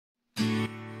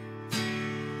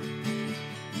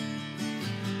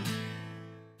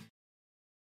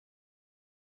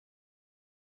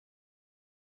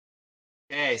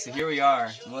Okay, so here we are.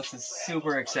 Melissa's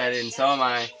super excited, and so am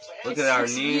I. Look at our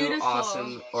new, beautiful.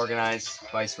 awesome, organized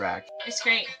spice rack. It's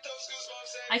great.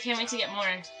 I can't wait to get more.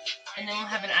 And then we'll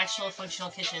have an actual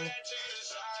functional kitchen.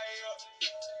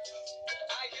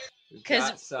 We've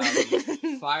got some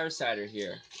fire cider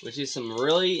here, which is some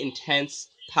really intense,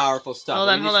 powerful stuff. Hold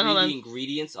on. The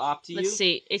ingredients off to you. Let's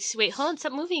see. Wait, hold on,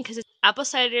 stop moving, because it's apple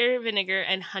cider vinegar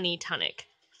and honey tonic.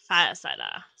 Fire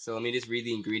cider. So let me just read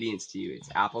the ingredients to you. It's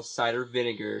apple cider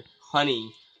vinegar,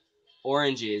 honey,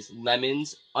 oranges,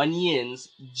 lemons, onions,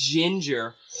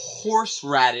 ginger,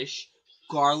 horseradish,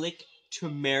 garlic,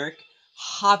 turmeric,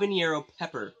 habanero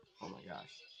pepper. Oh my gosh.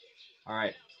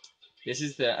 Alright. This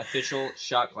is the official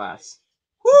shot glass.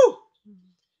 Woo!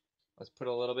 Let's put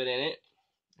a little bit in it,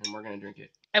 and we're gonna drink it.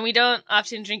 And we don't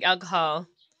often drink alcohol.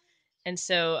 And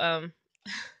so,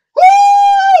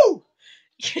 Woo!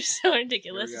 You're so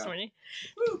ridiculous this morning.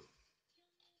 Woo!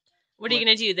 What are you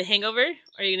going to do? The Hangover? Or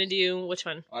are you going to do which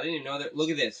one? Oh, I didn't even know that. Look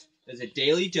at this. There's a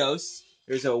daily dose.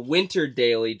 There's a winter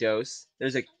daily dose.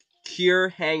 There's a cure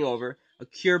hangover, a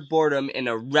cure boredom, and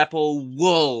a repel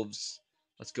wolves.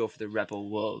 Let's go for the repel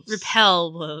wolves.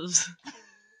 Repel wolves.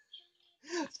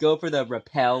 Let's go for the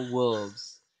repel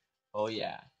wolves. Oh,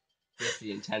 yeah. That's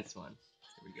the intense one.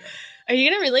 Here we go. Are you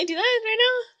going to really do that right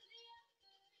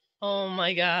now? Oh,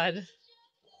 my God.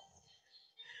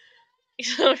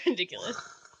 You're so ridiculous.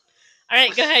 All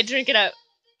right, go ahead, drink it up.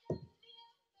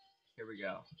 Here we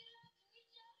go.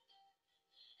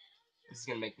 This is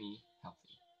gonna make me healthy.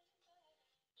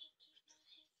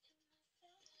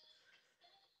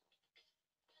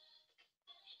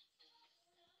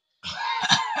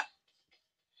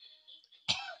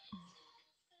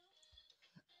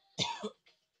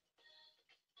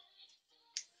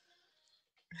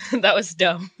 That was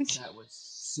dumb. That was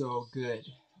so good.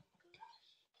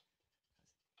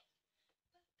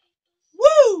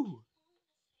 Woo!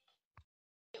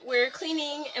 We're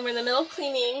cleaning, and we're in the middle of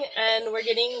cleaning, and we're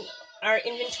getting our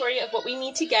inventory of what we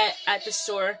need to get at the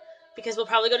store, because we'll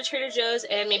probably go to Trader Joe's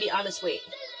and maybe Honest Weight,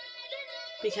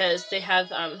 because they have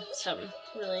some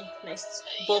really nice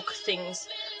bulk things,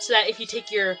 so that if you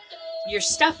take your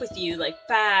stuff with you, like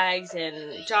bags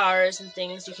and jars and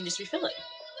things, you can just refill it.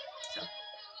 So.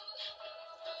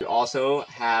 We also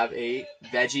have a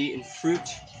veggie and fruit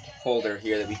holder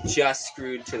here that we just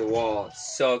screwed to the wall.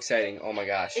 It's so exciting. Oh my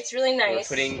gosh. It's really nice.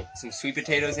 We're putting some sweet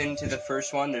potatoes into the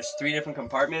first one. There's 3 different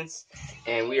compartments,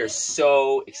 and we are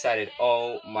so excited.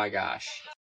 Oh my gosh.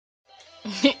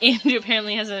 Andrew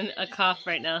apparently has a cough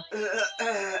right now.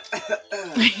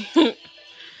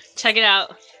 Check it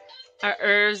out. Our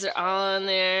herbs are all in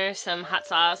there. Some hot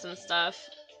sauce and stuff.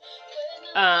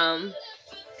 Our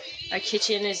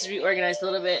kitchen is reorganized a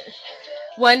little bit.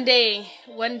 One day,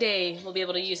 we'll be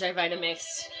able to use our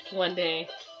Vitamix. One day.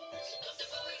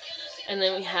 And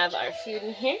then we have our food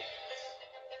in here.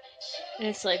 And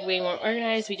it's like way more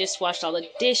organized. We just washed all the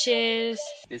dishes.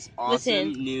 This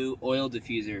awesome new oil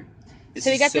diffuser.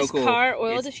 So we got this car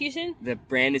oil diffusion. The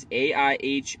brand is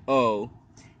AIHO,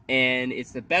 and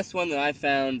it's the best one that I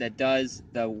found that does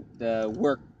the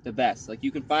work the best. Like,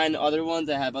 you can find other ones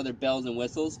that have other bells and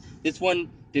whistles. This one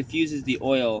diffuses the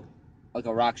oil like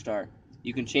a rock star.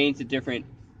 You can change the different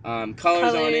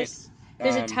colors on it.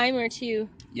 There's a timer too.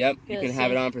 Yep, you can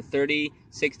have it on for 30,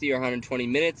 60, or 120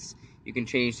 minutes. You can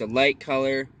change the light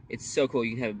color. It's so cool.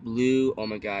 You can have blue. Oh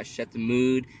my gosh, set the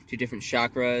mood to different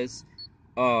chakras.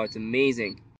 Oh, it's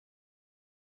amazing.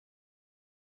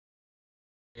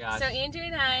 Yeah. So Andrew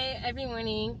and I, every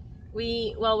morning,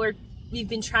 we've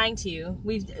been trying to.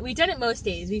 We've done it most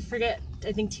days. We forget,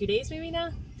 I think 2 days maybe now.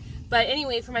 But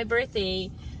anyway, for my birthday,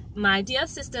 my dear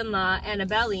sister-in-law,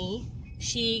 Annabelle,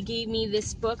 she gave me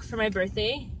this book for my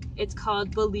birthday. It's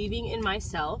called Believing in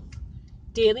Myself,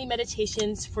 Daily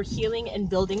Meditations for Healing and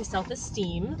Building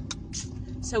Self-Esteem.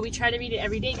 So we try to read it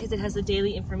every day because it has a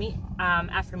daily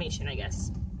affirmation, I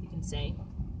guess you can say.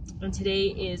 And today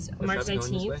is March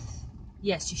 19th.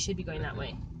 Yes, you should be going that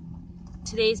way.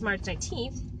 Today is March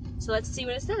 19th, so let's see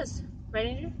what it says. Right,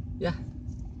 Andrew? Yeah.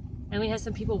 And we have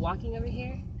some people walking over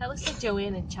here. That looks like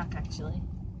Joanne and Chuck, actually.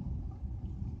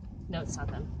 No, it's not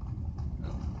them.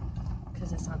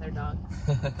 Because it's not their dog.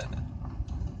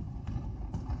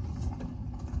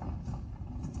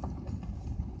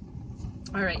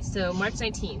 All right, so March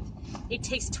 19th. It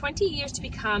takes 20 years to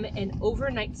become an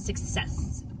overnight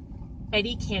success.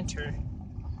 Eddie Cantor.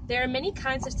 There are many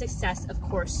kinds of success, of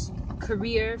course.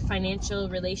 Career, financial,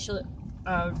 relational,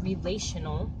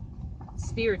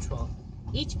 spiritual.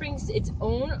 Each brings its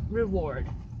own reward.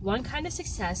 One kind of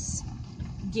success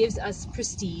gives us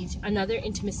prestige, another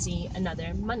intimacy,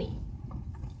 another money.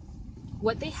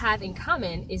 What they have in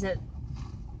common is that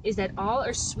is that all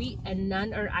are sweet and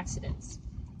none are accidents.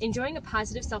 Enjoying a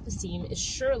positive self-esteem is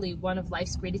surely one of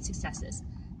life's greatest successes.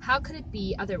 How could it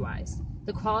be otherwise?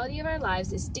 The quality of our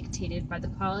lives is dictated by the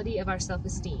quality of our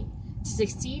self-esteem. To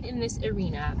succeed in this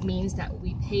arena means that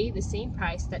we pay the same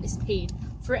price that is paid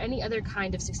for any other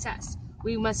kind of success.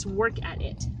 We must work at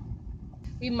it.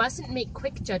 We mustn't make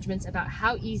quick judgments about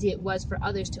how easy it was for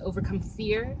others to overcome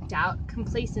fear, doubt,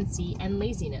 complacency, and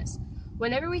laziness.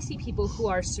 Whenever we see people who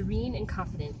are serene and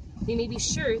confident, we may be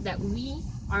sure that we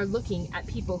are looking at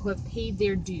people who have paid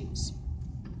their dues.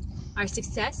 Our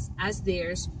success, as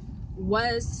theirs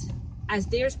was,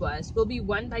 will be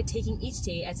won by taking each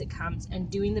day as it comes and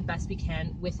doing the best we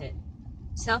can with it.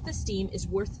 Self-esteem is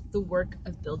worth the work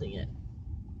of building it.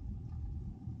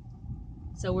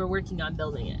 So we're working on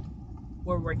building it.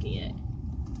 We're working it.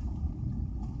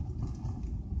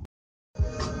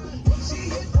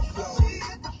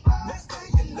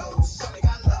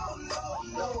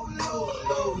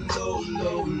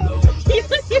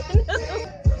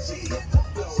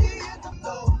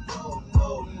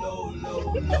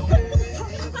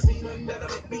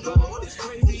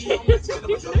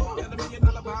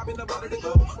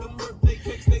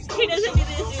 He doesn't do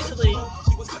this usually.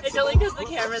 It's only because the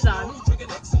camera's on.